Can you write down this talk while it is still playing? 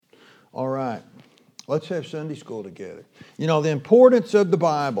All right. Let's have Sunday school together. You know, the importance of the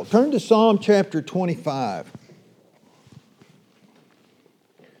Bible. Turn to Psalm chapter 25.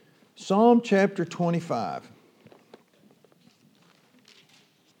 Psalm chapter 25.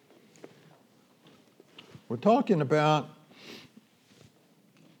 We're talking about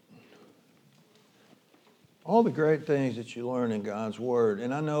all the great things that you learn in God's Word.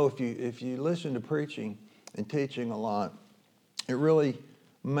 And I know if you listen to preaching and teaching a lot, it really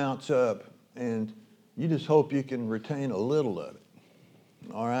mounts up, and you just hope you can retain a little of it.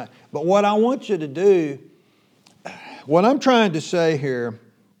 All right? But what I want you to do, what I'm trying to say here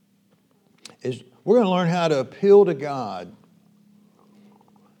is we're going to learn how to appeal to God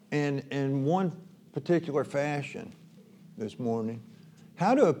in one particular fashion this morning.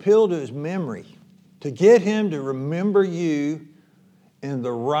 How to appeal to His memory, to get Him to remember you in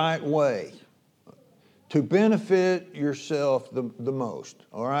the right way, to benefit yourself the most.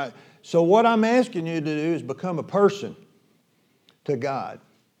 All right? So what I'm asking you to do is become a person to God.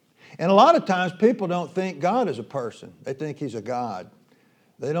 And a lot of times people don't think God is a person. They think He's a God.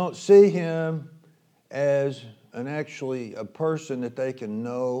 They don't see Him as actually a person that they can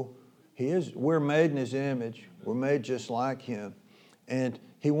know. We're made in His image. We're made just like Him. And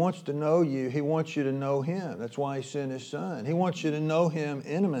He wants to know you. He wants you to know Him. That's why He sent His Son. He wants you to know Him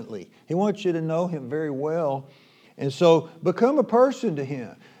intimately. He wants you to know Him very well. And so become a person to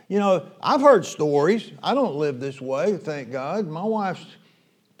Him. You know, I've heard stories. I don't live this way, thank God. My wife's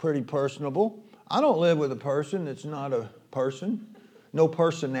pretty personable. I don't live with a person that's not a person. No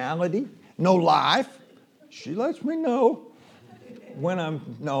personality. No life. She lets me know when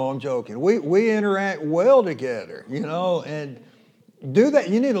I'm joking. We interact well together, you know, and do that.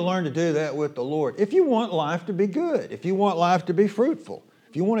 You need to learn to do that with the Lord. If you want life to be good, if you want life to be fruitful,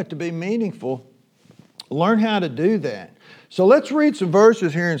 if you want it to be meaningful, learn how to do that. So let's read some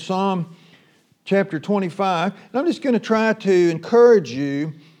verses here in Psalm chapter 25. And I'm just going to try to encourage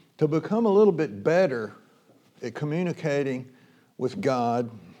you to become a little bit better at communicating with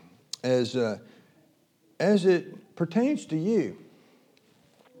God as it pertains to you.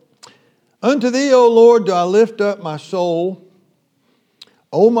 Unto Thee, O Lord, do I lift up my soul.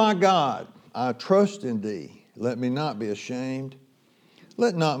 O my God, I trust in Thee. Let me not be ashamed.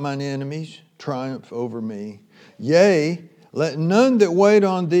 Let not mine enemies triumph over me. Yea, let none that wait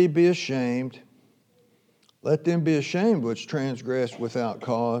on Thee be ashamed. Let them be ashamed which transgress without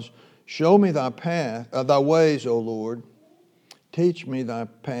cause. Show me Thy path, Thy ways, O Lord. Teach me Thy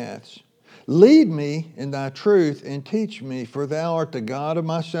paths. Lead me in Thy truth and teach me, for Thou art the God of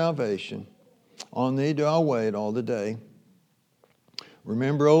my salvation. On Thee do I wait all the day.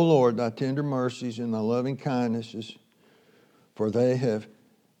 Remember, O Lord, Thy tender mercies and Thy loving kindnesses, for they have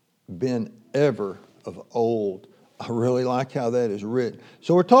been ever of old. I really like how that is written.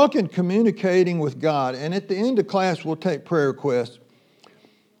 So we're talking communicating with God, and at the end of class we'll take prayer requests.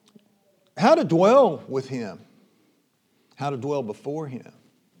 How to dwell with Him. How to dwell before Him.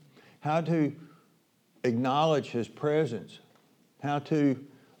 How to acknowledge His presence. How to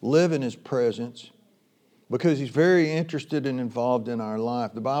live in His presence. Because He's very interested and involved in our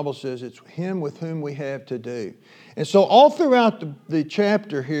life. The Bible says it's Him with whom we have to do. And so all throughout the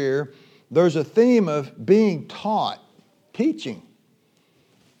chapter here, there's a theme of being taught, teaching.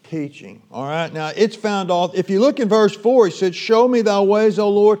 Teaching. All right, now it's found all. If you look in verse 4, He said, show me Thy ways, O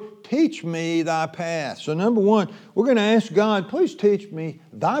Lord. Teach me Thy path. So number one, we're going to ask God, please teach me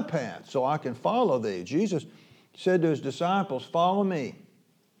Thy path so I can follow Thee. Jesus said to His disciples, follow me.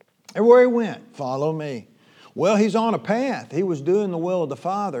 Everywhere He went, follow me. Well, He's on a path. He was doing the will of the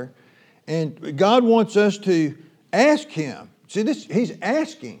Father. And God wants us to ask Him. See, He's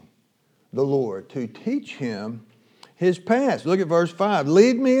asking the Lord to teach Him His path. Look at verse 5.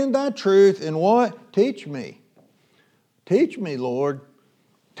 Lead me in Thy truth and what? Teach me. Teach me, Lord,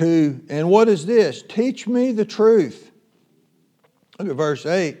 and what is this? Teach me the truth. Look at verse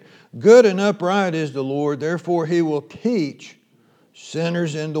 8. Good and upright is the Lord, therefore He will teach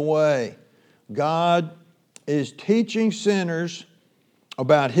sinners in the way. God is teaching sinners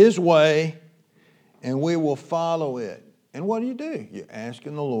about His way, and we will follow it. And what do? You're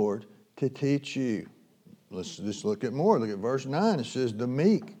asking the Lord to teach you. Let's just look at more. Look at verse 9. It says, the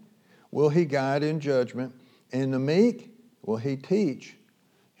meek will He guide in judgment, and the meek will He teach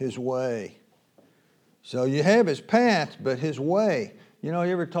His way. So you have His path, but His way. You know,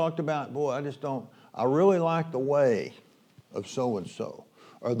 you ever talked about, I really like the way of so-and-so,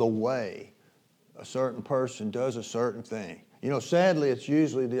 or the way a certain person does a certain thing. You know, sadly, it's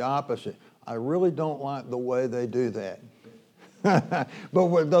usually the opposite. I really don't like the way they do that.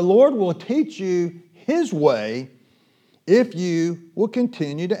 But the Lord will teach you His way, if you will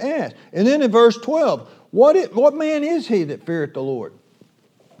continue to ask. And then in verse 12, what man is he that feareth the Lord?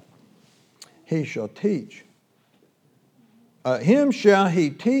 He shall teach. Him shall he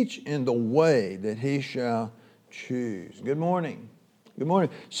teach in the way that he shall choose. Good morning. Good morning.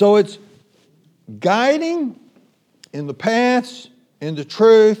 So it's guiding in the paths, in the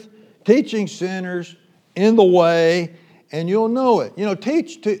truth, teaching sinners in the way, and you'll know it. You know,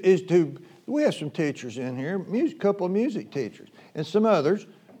 we have some teachers in here, a couple of music teachers, and some others.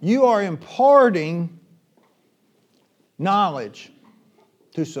 You are imparting knowledge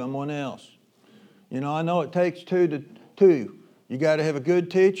to someone else. You know, I know it takes two. You got to have a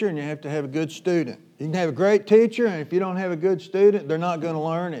good teacher and you have to have a good student. You can have a great teacher, and if you don't have a good student, they're not going to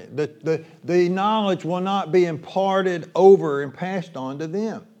learn it. The knowledge will not be imparted over and passed on to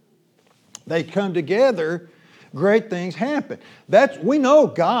them. They come together, great things happen. We know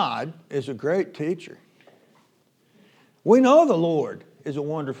God is a great teacher. We know the Lord is a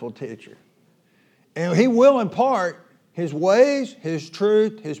wonderful teacher. And He will impart His ways, His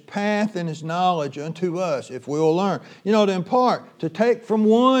truth, His path, and His knowledge unto us if we will learn. You know, to impart, to take from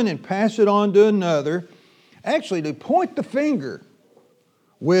one and pass it on to another. Actually, to point the finger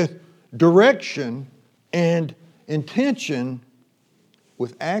with direction and intention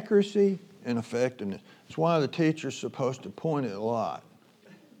with accuracy and effectiveness. That's why the teacher's supposed to point it a lot.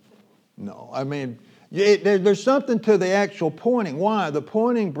 No, I mean, there's something to the actual pointing. Why? The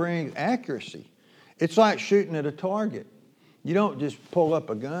pointing brings accuracy. It's like shooting at a target. You don't just pull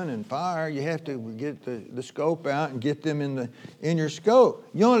up a gun and fire. You have to get the scope out and get them in your scope.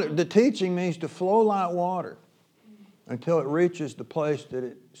 You know, the teaching means to flow like water until it reaches the place that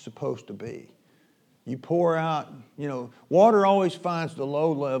it's supposed to be. You pour out, you know, water always finds the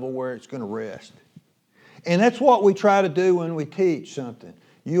low level where it's going to rest. And that's what we try to do when we teach something.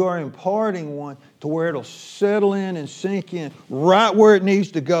 You are imparting one to where it'll settle in and sink in right where it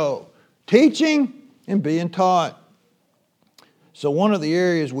needs to go. Teaching and being taught. So one of the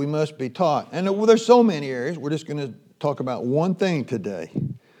areas we must be taught, and there's so many areas, we're just going to talk about one thing today.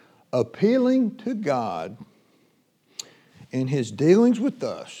 Appealing to God in His dealings with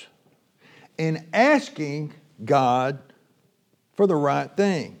us and asking God for the right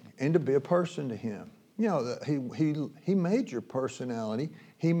thing and to be a person to Him. You know, He made your personality.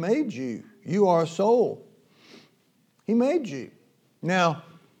 He made you. You are a soul. He made you. Now,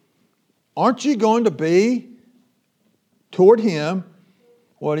 aren't you going to be toward Him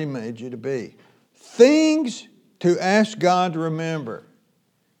what He made you to be? Things to ask God to remember.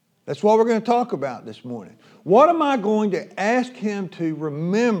 That's what we're going to talk about this morning. What am I going to ask Him to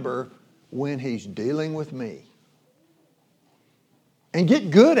remember when He's dealing with me? And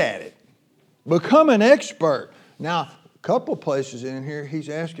get good at it. Become an expert. Now, a couple places in here, He's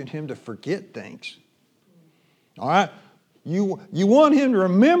asking him to forget things. All right? You want him to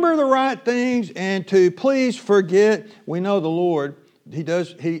remember the right things and to please forget. We know the Lord,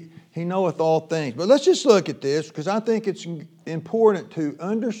 He knoweth all things. But let's just look at this, because I think it's important to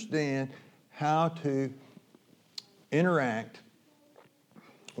understand how to interact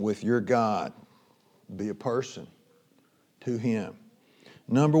with your God. Be a person to Him.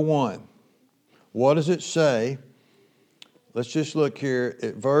 Number one, what does it say? Let's just look here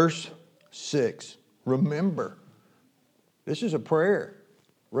at verse 6. Remember. This is a prayer.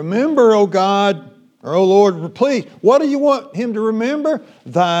 Remember, O God, or O Lord, please. What do you want Him to remember?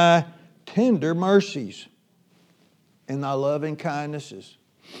 Thy tender mercies and Thy loving kindnesses.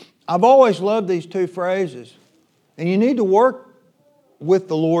 I've always loved these two phrases. And you need to work with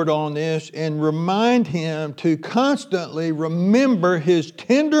the Lord on this and remind Him to constantly remember His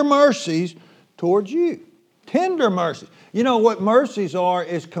tender mercies towards you. Tender mercies. You know what mercies are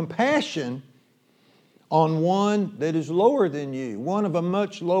is compassion on one that is lower than you, one of a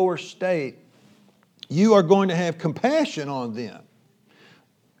much lower state. You are going to have compassion on them.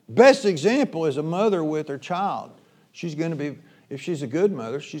 Best example is a mother with her child. She's going to be, if she's a good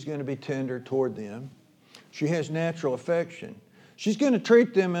mother, she's going to be tender toward them. She has natural affection. She's going to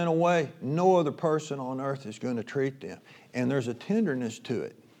treat them in a way no other person on earth is going to treat them. And there's a tenderness to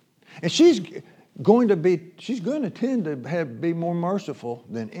it. And she's going to tend to be more merciful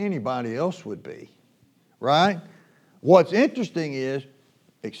than anybody else would be. Right? What's interesting is,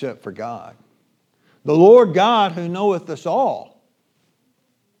 except for God, the Lord God who knoweth us all,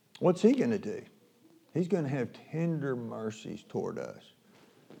 what's He going to do? He's going to have tender mercies toward us.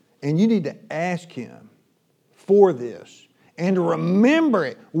 And you need to ask Him for this and to remember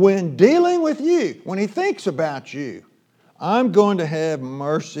it when dealing with you, when He thinks about you. I'm going to have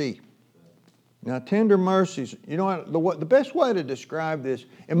mercy. Now, tender mercies, you know what? The best way to describe this,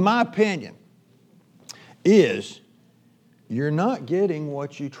 in my opinion, is you're not getting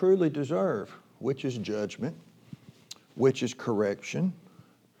what you truly deserve, which is judgment, which is correction,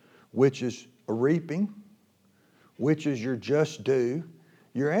 which is a reaping, which is your just due.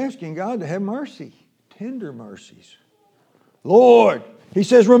 You're asking God to have mercy, tender mercies. Lord, he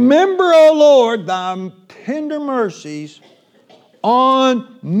says, remember, O Lord, thy tender mercies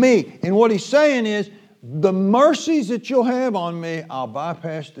on me. And what he's saying is, the mercies that you'll have on me, I'll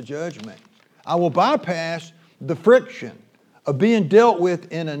bypass the judgment. I will bypass the friction of being dealt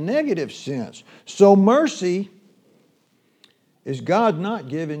with in a negative sense. So mercy is God not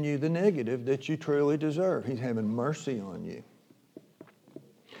giving you the negative that you truly deserve. He's having mercy on you.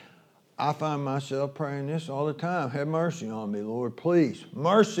 I find myself praying this all the time. Have mercy on me, Lord, please.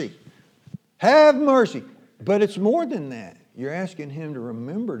 Mercy. Have mercy. But it's more than that. You're asking Him to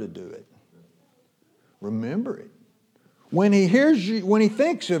remember to do it. Remember it. When He hears you, when He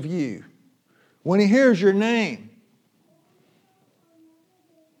thinks of you, when He hears your name,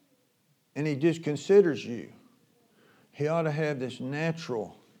 and He just considers you, He ought to have this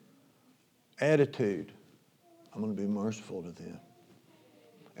natural attitude. I'm going to be merciful to them.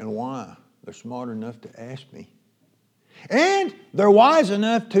 And why? They're smart enough to ask me. And they're wise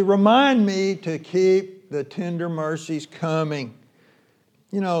enough to remind me to keep the tender mercies coming.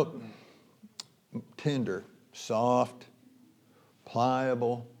 You know, tender, soft,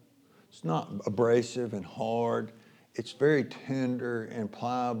 pliable. It's not abrasive and hard. It's very tender and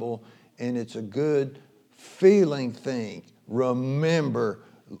pliable, and it's a good feeling thing. Remember,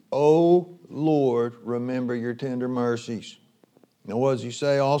 O Lord, remember your tender mercies. Now, what does he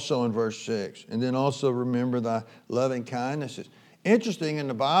say also in verse 6? And then also remember thy loving kindnesses. Interesting, in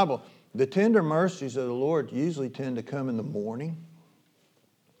the Bible, the tender mercies of the Lord usually tend to come in the morning.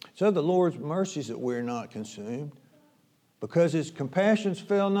 It's of the Lord's mercies that we're not consumed, because His compassions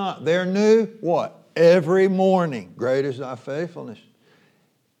fail not. They're new, what? Every morning. Great is thy faithfulness.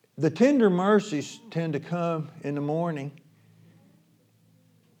 The tender mercies tend to come in the morning.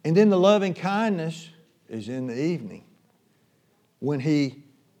 And then the loving kindness is in the evening, when He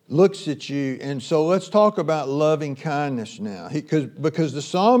looks at you. And so let's talk about loving kindness now. Because the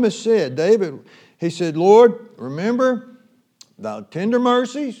psalmist said, David, he said, Lord, remember thy tender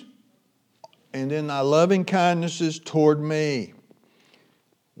mercies and then thy loving kindnesses toward me.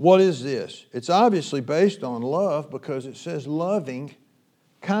 What is this? It's obviously based on love, because it says loving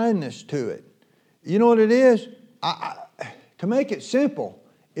kindness to it. You know what it is? To make it simple,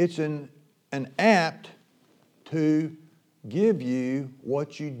 it's an apt to give you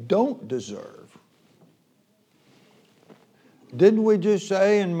what you don't deserve. Didn't we just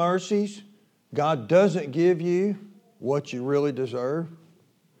say in mercies, God doesn't give you what you really deserve?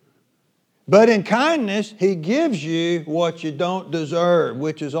 But in kindness, He gives you what you don't deserve,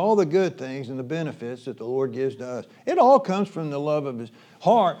 which is all the good things and the benefits that the Lord gives to us. It all comes from the love of His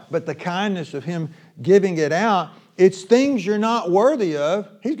heart, but the kindness of Him giving it out, it's things you're not worthy of.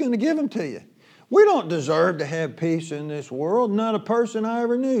 He's going to give them to you. We don't deserve to have peace in this world. Not a person I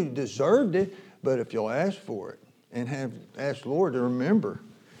ever knew deserved it. But if you'll ask for it and ask the Lord to remember,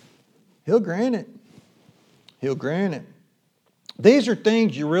 He'll grant it. He'll grant it. These are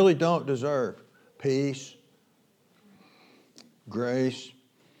things you really don't deserve. Peace, grace,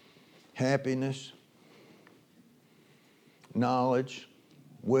 happiness, knowledge,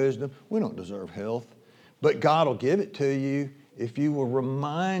 wisdom. We don't deserve health. But God will give it to you if you will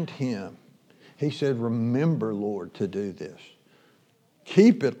remind Him. He said, remember, Lord, to do this.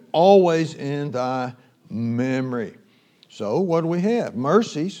 Keep it always in thy memory. So what do we have?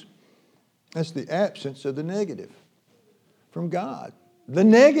 Mercies. That's the absence of the negative from God. The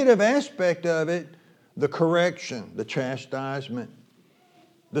negative aspect of it, the correction, the chastisement,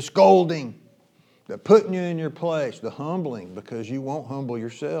 the scolding, the putting you in your place, the humbling, because you won't humble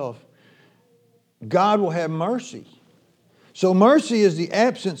yourself. God will have mercy. So mercy is the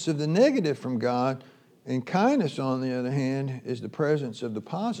absence of the negative from God, and kindness, on the other hand, is the presence of the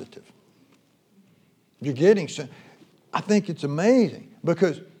positive. You're getting some. I think it's amazing,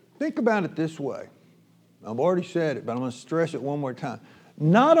 because think about it this way. I've already said it, but I'm going to stress it one more time.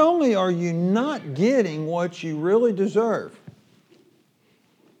 Not only are you not getting what you really deserve,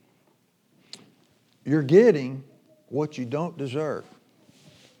 you're getting what you don't deserve.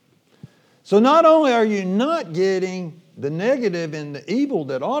 So not only are you not getting the negative and the evil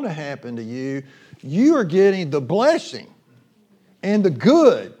that ought to happen to you, you are getting the blessing and the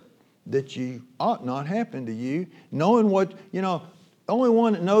good that you ought not happen to you, knowing what, the only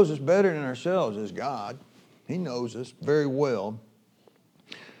one that knows us better than ourselves is God. He knows us very well.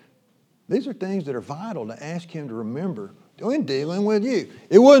 These are things that are vital to ask Him to remember in dealing with you.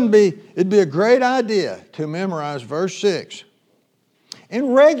 It'd be a great idea to memorize verse 6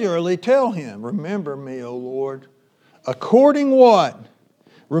 and regularly tell him, remember me, O Lord, according what?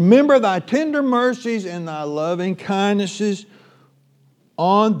 Remember thy tender mercies and thy loving kindnesses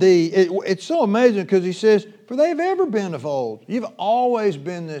on thee. It's so amazing because he says, for they've ever been of old. You've always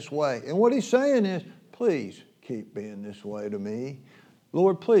been this way. And what he's saying is, please keep being this way to me.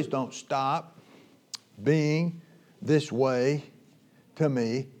 Lord, please don't stop being this way to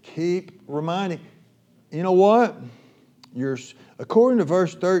me. Keep reminding. You know what? According to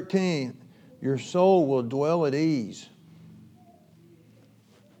verse 13, your soul will dwell at ease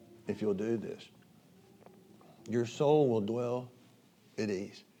if you'll do this. Your soul will dwell at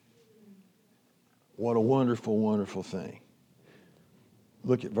ease. What a wonderful, wonderful thing.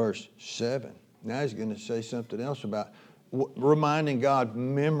 Look at verse 7. Now he's going to say something else about reminding God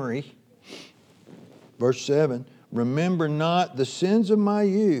memory. Verse 7, remember not the sins of my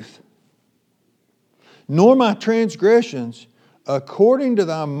youth, nor my transgressions. According to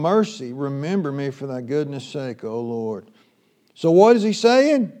thy mercy, remember me for thy goodness' sake, O Lord. So what is he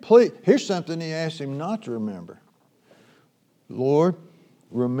saying? Please, here's something he asked him not to remember. Lord,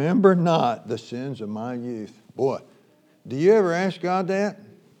 remember not the sins of my youth. Boy, do you ever ask God that?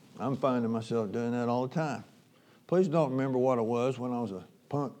 I'm finding myself doing that all the time. Please don't remember what I was when I was a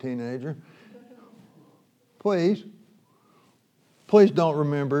punk teenager. Please. Please don't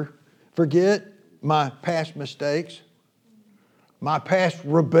remember. Forget my past mistakes, my past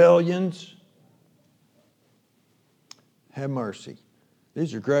rebellions. Have mercy.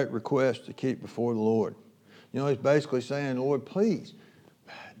 These are great requests to keep before the Lord. You know, he's basically saying, Lord, please,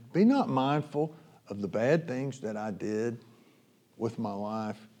 be not mindful of the bad things that I did with my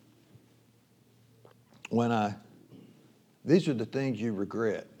life. These are the things you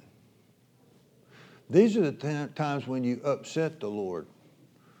regret. These are the times when you upset the Lord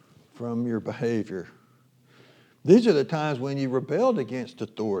from your behavior. These are the times when you rebelled against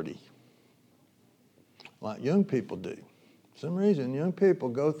authority, like young people do. For some reason, young people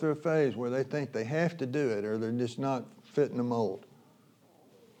go through a phase where they think they have to do it or they're just not fitting the mold.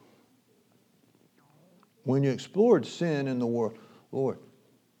 When you explored sin in the world, Lord,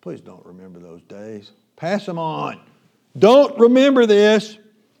 please don't remember those days. Pass them on. Don't remember this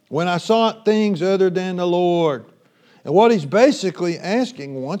when I sought things other than the Lord. And what he's basically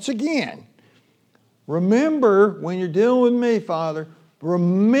asking once again, remember when you're dealing with me, Father,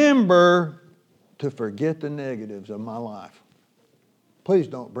 remember to forget the negatives of my life. Please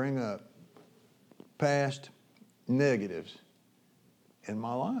don't bring up past negatives in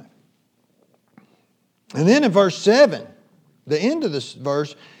my life. And then in verse 7, the end of this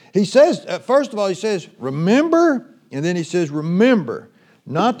verse, he says, first of all, he says, remember, and then he says, remember,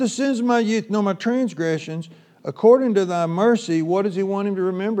 not the sins of my youth, nor my transgressions, according to thy mercy. What does he want him to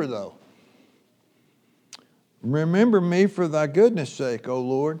remember, though? Remember me for thy goodness' sake, O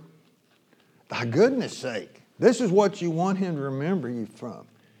Lord. Thy goodness' sake. This is what you want him to remember you from.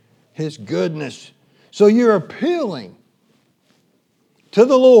 His goodness. So you're appealing to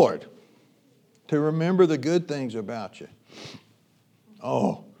the Lord to remember the good things about you.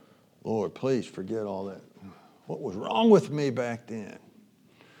 Oh, Lord, please forget all that. What was wrong with me back then?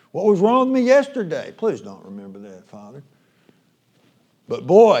 What was wrong with me yesterday? Please don't remember that, Father. But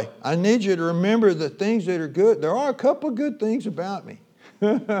boy, I need you to remember the things that are good. There are a couple of good things about me.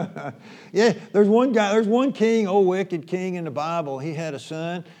 Yeah, there's one king, wicked king in the Bible. He had a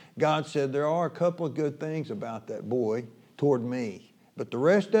son. God said, there are a couple of good things about that boy toward me. But the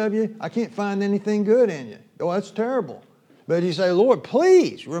rest of you, I can't find anything good in you. Oh, that's terrible. But you say, Lord,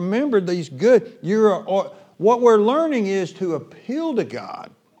 please remember these good. What we're learning is to appeal to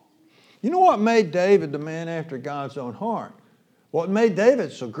God. You know what made David the man after God's own heart? What made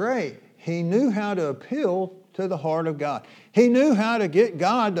David so great? He knew how to appeal to the heart of God. He knew how to get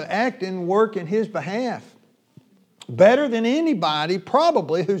God to act and work in his behalf. Better than anybody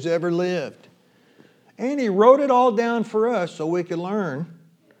probably who's ever lived. And he wrote it all down for us so we could learn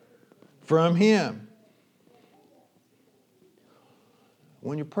from him.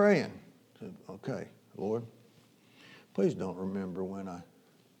 When you're praying, okay, Lord, please don't remember when I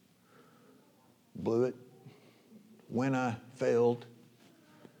blew it, when I failed,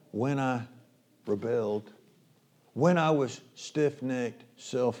 when I rebelled, when I was stiff-necked,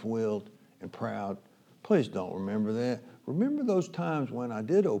 self-willed, and proud. Please don't remember that. Remember those times when I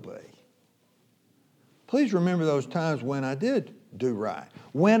did obey. Please remember those times when I did do right,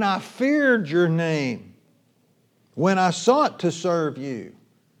 when I feared your name, when I sought to serve you,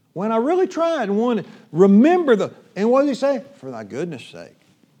 when I really tried and wanted. Remember and what does he say? For thy goodness' sake.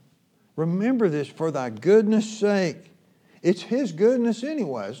 Remember this for thy goodness' sake. It's His goodness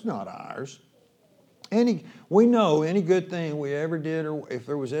anyway. It's not ours. We know any good thing we ever did, or if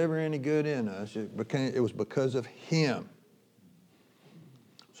there was ever any good in us, it was because of Him.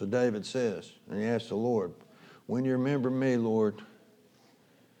 So David says, and he asks the Lord, when you remember me, Lord,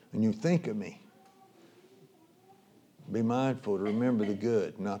 and you think of me, be mindful to remember the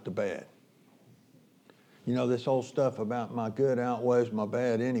good, not the bad. You know, this whole stuff about my good outweighs my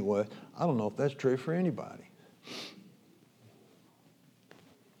bad anyway, I don't know if that's true for anybody.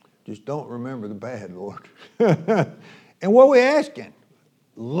 Just don't remember the bad, Lord. And what are we asking?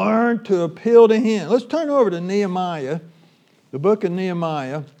 Learn to appeal to Him. Let's turn over to Nehemiah, the book of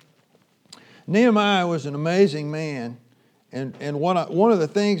Nehemiah. Nehemiah was an amazing man, and one of the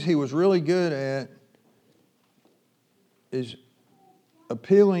things he was really good at is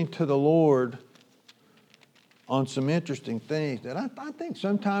appealing to the Lord on some interesting things that I think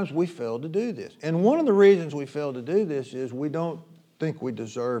sometimes we fail to do this. And one of the reasons we fail to do this is we don't think we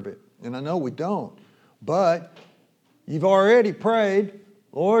deserve it. And I know we don't. But you've already prayed,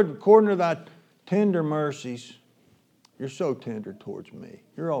 Lord, according to thy tender mercies, you're so tender towards me.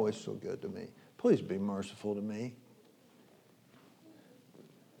 You're always so good to me. Please be merciful to me.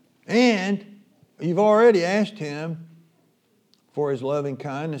 And you've already asked Him for His loving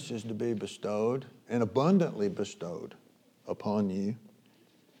kindnesses to be bestowed and abundantly bestowed upon you.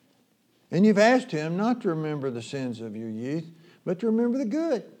 And you've asked Him not to remember the sins of your youth, but to remember the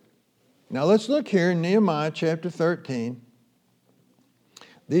good. Now let's look here in Nehemiah chapter 13.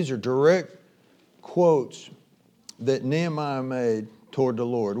 These are direct quotes that Nehemiah made toward the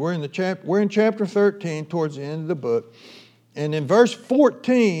Lord. We're in chapter 13 towards the end of the book. And in verse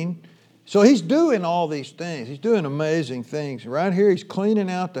 14, so he's doing all these things. He's doing amazing things. Right here, he's cleaning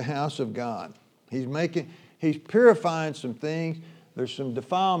out the house of God. He's purifying some things. There's some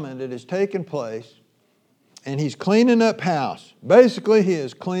defilement that has taken place. And he's cleaning up house. Basically, he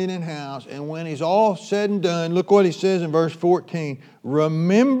is cleaning house. And when he's all said and done, look what he says in verse 14.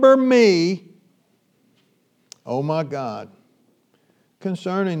 Remember me, O my God,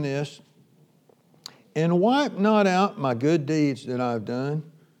 concerning this, and wipe not out my good deeds that I've done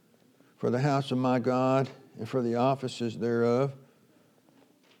for the house of my God and for the offices thereof.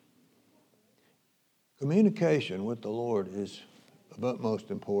 Communication with the Lord is of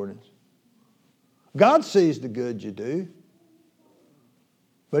utmost importance. God sees the good you do,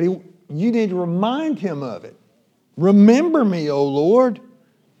 but you need to remind Him of it. Remember me, O Lord,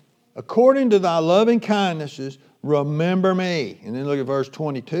 according to thy loving kindnesses, remember me. And then look at verse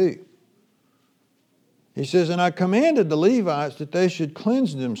 22. He says, and I commanded the Levites that they should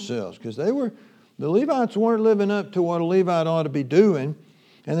cleanse themselves, because the Levites weren't living up to what a Levite ought to be doing,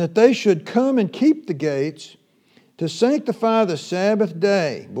 and that they should come and keep the gates to sanctify the Sabbath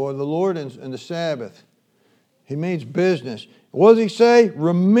day. Boy, the Lord and the Sabbath, He means business. What does He say?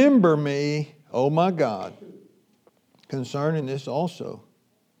 Remember me, O my God, concerning this also,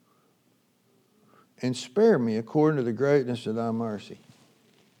 and spare me according to the greatness of thy mercy.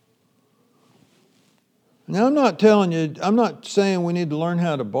 Now, I'm not saying we need to learn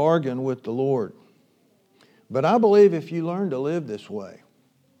how to bargain with the Lord. But I believe if you learn to live this way,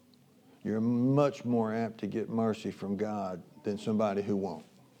 you're much more apt to get mercy from God than somebody who won't.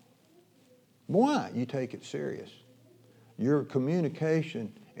 Why? You take it serious. Your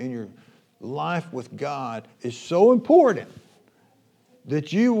communication and your life with God is so important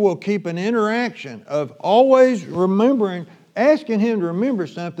that you will keep an interaction of always remembering, asking Him to remember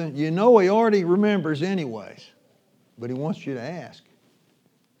something you know He already remembers anyways, but He wants you to ask.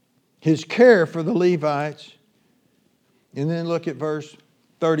 His care for the Levites. And then look at verse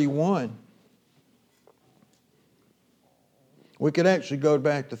 31. We could actually go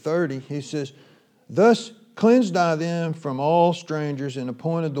back to 30. He says, thus cleansed I them from all strangers and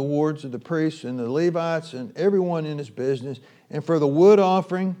appointed the wards of the priests and the Levites and everyone in his business, and for the wood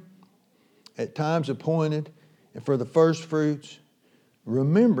offering at times appointed, and for the first fruits.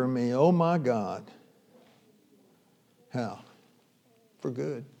 Remember me, O my God. How? For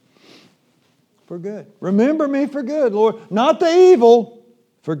good. For good. Remember me for good, Lord. Not the evil,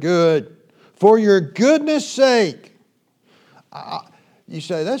 for good. For your goodness' sake. You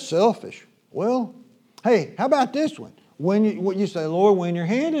say, that's selfish. Well, hey, how about this one? When you say, Lord, when you're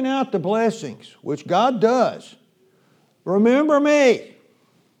handing out the blessings, which God does, remember me.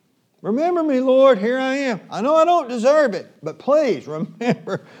 Remember me, Lord, here I am. I know I don't deserve it, but please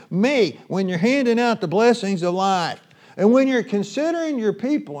remember me when you're handing out the blessings of life. And when you're considering your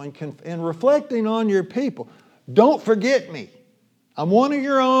people and reflecting on your people, don't forget me. I'm one of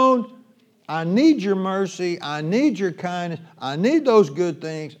your own. I need your mercy. I need your kindness. I need those good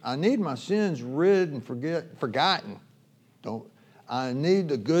things. I need my sins rid and forgotten. I need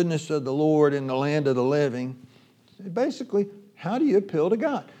the goodness of the Lord in the land of the living. Basically, how do you appeal to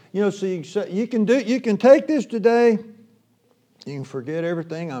God? So you can take this today, you can forget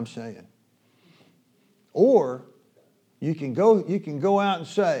everything I'm saying. Or you can go out and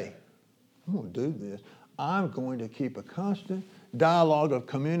say, I'm going to do this. I'm going to keep a constant dialogue of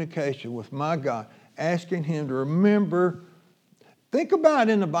communication with my God, asking Him to remember. Think about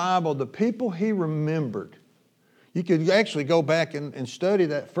in the Bible the people He remembered. You could actually go back and study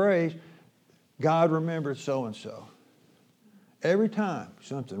that phrase, God remembered so-and-so. Every time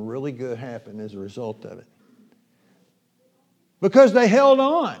something really good happened as a result of it. Because they held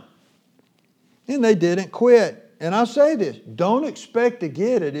on. And they didn't quit. And I'll say this, don't expect to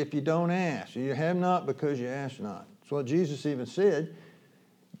get it if you don't ask. You have not because you ask not. That's what Jesus even said.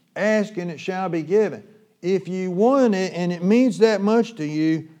 Ask and it shall be given. If you want it and it means that much to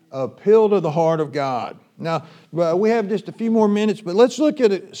you, appeal to the heart of God. Now, we have just a few more minutes, but let's look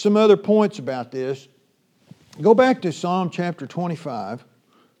at some other points about this. Go back to Psalm chapter 25.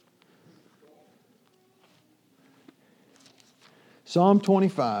 Psalm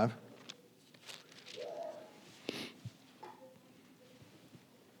 25.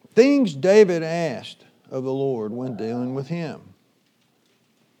 Things David asked of the Lord when dealing with Him.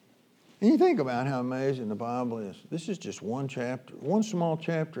 And you think about how amazing the Bible is. This is just one chapter, one small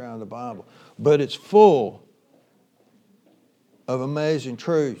chapter out of the Bible. But it's full of amazing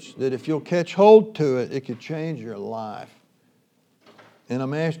truths that if you'll catch hold to it, it could change your life. And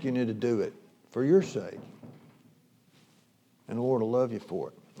I'm asking you to do it for your sake. And the Lord will love you for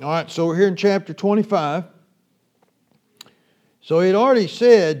it. All right, so we're here in chapter 25. So he'd already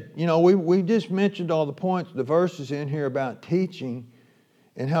said, we just mentioned all the points, the verses in here about teaching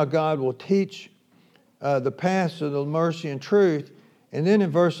and how God will teach the paths of the mercy and truth. And then in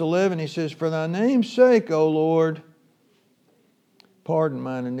verse 11 he says, for thy name's sake, O Lord, pardon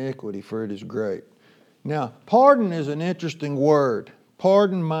mine iniquity, for it is great. Now, pardon is an interesting word.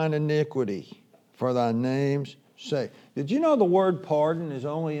 Pardon mine iniquity, for thy name's sake. Did you know the word pardon is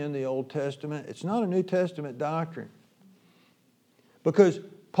only in the Old Testament? It's not a New Testament doctrine. Because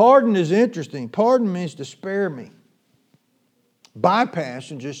pardon is interesting. Pardon means to spare me.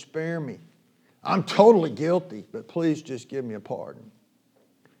 Bypass and just spare me. I'm totally guilty, but please just give me a pardon.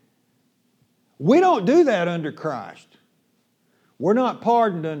 We don't do that under Christ. We're not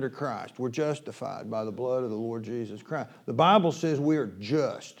pardoned under Christ. We're justified by the blood of the Lord Jesus Christ. The Bible says we are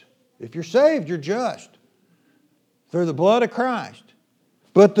just. If you're saved, you're just. Through the blood of Christ.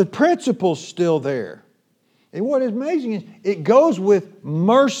 But the principle's still there. And what is amazing is it goes with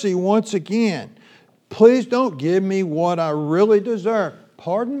mercy once again. Please don't give me what I really deserve.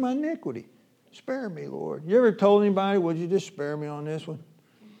 Pardon my iniquity. Spare me, Lord. You ever told anybody, would you just spare me on this one?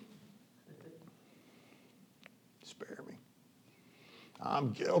 Spare me.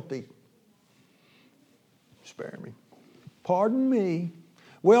 I'm guilty. Spare me. Pardon me.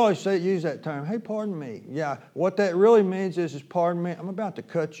 We always use that term, hey, pardon me. Yeah, what that really means is pardon me, I'm about to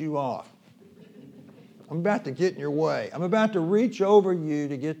cut you off. I'm about to get in your way. I'm about to reach over you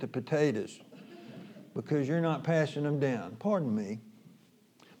to get the potatoes because you're not passing them down. Pardon me.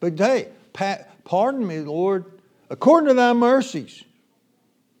 But hey, pardon me, Lord, according to thy mercies.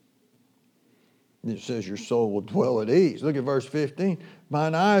 It says your soul will dwell at ease. Look at verse 15.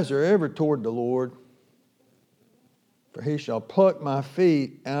 Mine eyes are ever toward the Lord, for he shall pluck my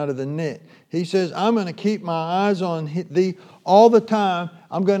feet out of the net. He says, I'm going to keep my eyes on thee all the time.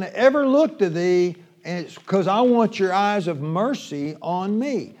 I'm going to ever look to thee, and it's because I want your eyes of mercy on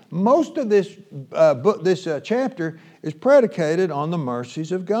me. Most of this chapter is predicated on the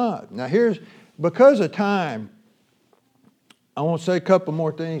mercies of God. Now because of time, I want to say a couple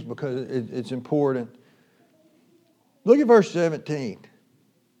more things because it's important. Look at verse 17.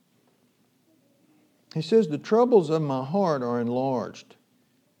 He says, the troubles of my heart are enlarged.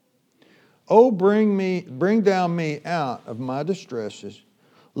 Oh, bring down me out of my distresses.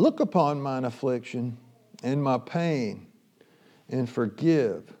 Look upon mine affliction and my pain, and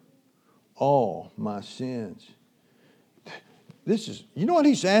forgive all my sins. You know what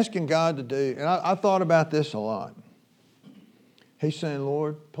he's asking God to do? And I thought about this a lot. He's saying,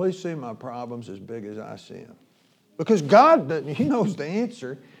 Lord, please see my problems as big as I see them. Because God, He knows the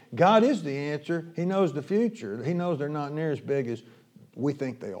answer. God is the answer. He knows the future. He knows they're not near as big as we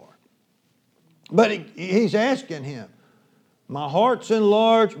think they are. But He's asking Him, my heart's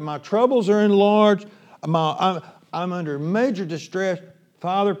enlarged, my troubles are enlarged, I'm under major distress.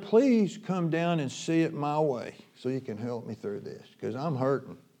 Father, please come down and see it my way so you can help me through this because I'm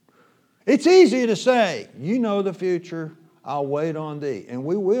hurting. It's easy to say, you know the future, I'll wait on thee. And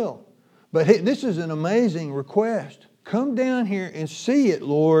we will. But this is an amazing request. come down here and see it,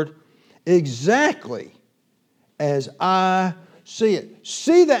 Lord, exactly as I see it.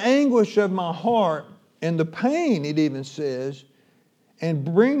 See the anguish of my heart and the pain, it even says, and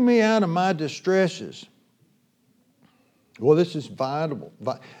bring me out of my distresses. Well, this is vital.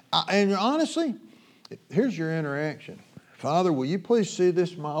 And honestly, here's your interaction. Father, will you please see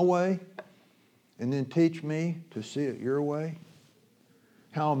this my way and then teach me to see it your way?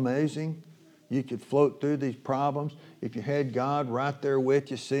 How amazing you could float through these problems if you had God right there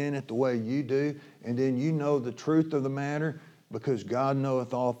with you, seeing it the way you do, and then you know the truth of the matter because God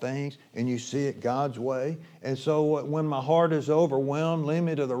knoweth all things, and you see it God's way. And so when my heart is overwhelmed, lead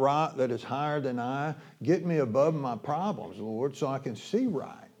me to the rock that is higher than I. Get me above my problems, Lord, so I can see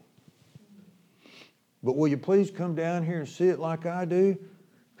right. But will you please come down here and see it like I do?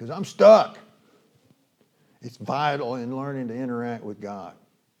 Because I'm stuck. It's vital in learning to interact with God.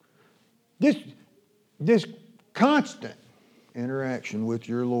 This constant interaction with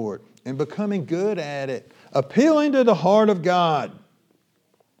your Lord and becoming good at it, appealing to the heart of God.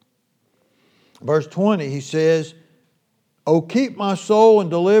 Verse 20, he says, "O keep my soul and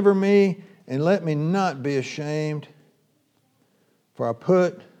deliver me, and let me not be ashamed. For I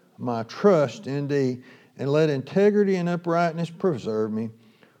put my trust in thee, and let integrity and uprightness preserve me,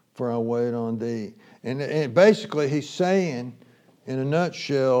 for I wait on thee." And basically he's saying, in a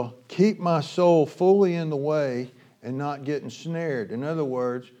nutshell, keep my soul fully in the way and not get ensnared. In other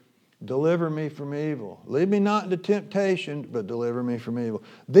words, deliver me from evil. Lead me not into temptation, but deliver me from evil.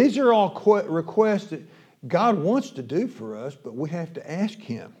 These are all requests that God wants to do for us, but we have to ask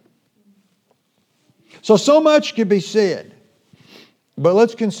Him. So much could be said. But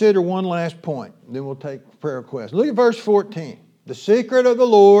let's consider one last point. Then we'll take prayer requests. Look at verse 14. The secret of the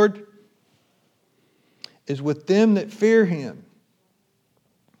Lord is with them that fear Him,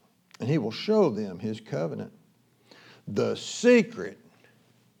 and He will show them His covenant. The secret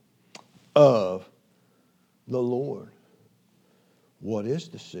of the Lord. What is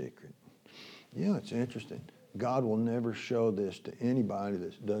the secret? It's interesting. God will never show this to anybody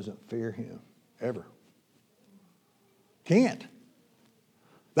that doesn't fear Him, ever. Can't.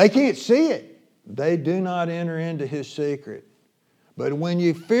 They can't see it. They do not enter into His secret. But when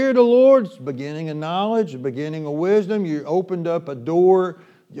you fear the Lord, it's the beginning of knowledge, the beginning of wisdom. You opened up a door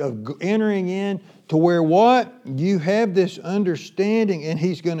of entering in to where what? You have this understanding, and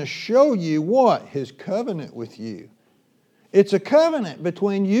He's going to show you what? His covenant with you. It's a covenant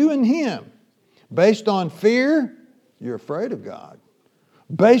between you and Him. Based on fear, you're afraid of God.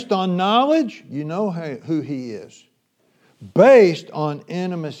 Based on knowledge, you know who He is. Based on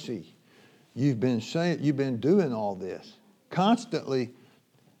intimacy, you've been doing all this. Constantly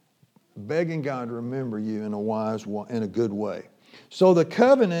begging God to remember you in a good way. So the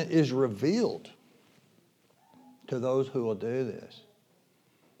covenant is revealed to those who will do this.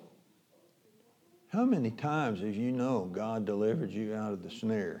 How many times, as you know, God delivered you out of the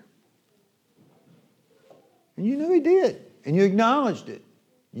snare? And you knew He did. And you acknowledged it.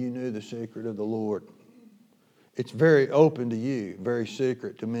 You knew the secret of the Lord. It's very open to you, very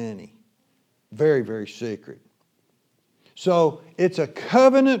secret to many. Very, very secret. So it's a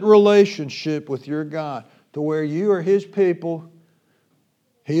covenant relationship with your God to where you are His people.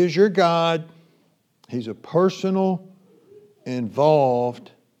 He is your God. He's a personal,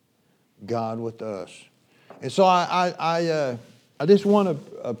 involved God with us. And so I just want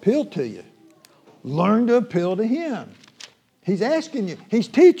to appeal to you. Learn to appeal to Him. He's asking you. He's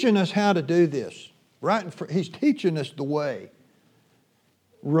teaching us how to do this. Right? He's teaching us the way.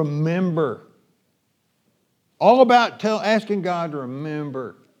 Remember. All about asking God to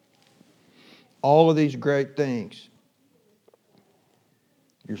remember all of these great things.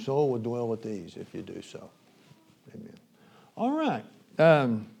 Your soul will dwell with ease if you do so. Amen. All right.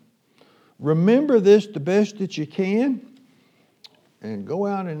 Remember this the best that you can, and go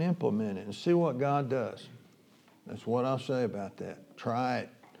out and implement it and see what God does. That's what I'll say about that. Try it.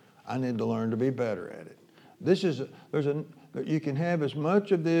 I need to learn to be better at it. You can have as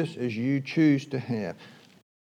much of this as you choose to have.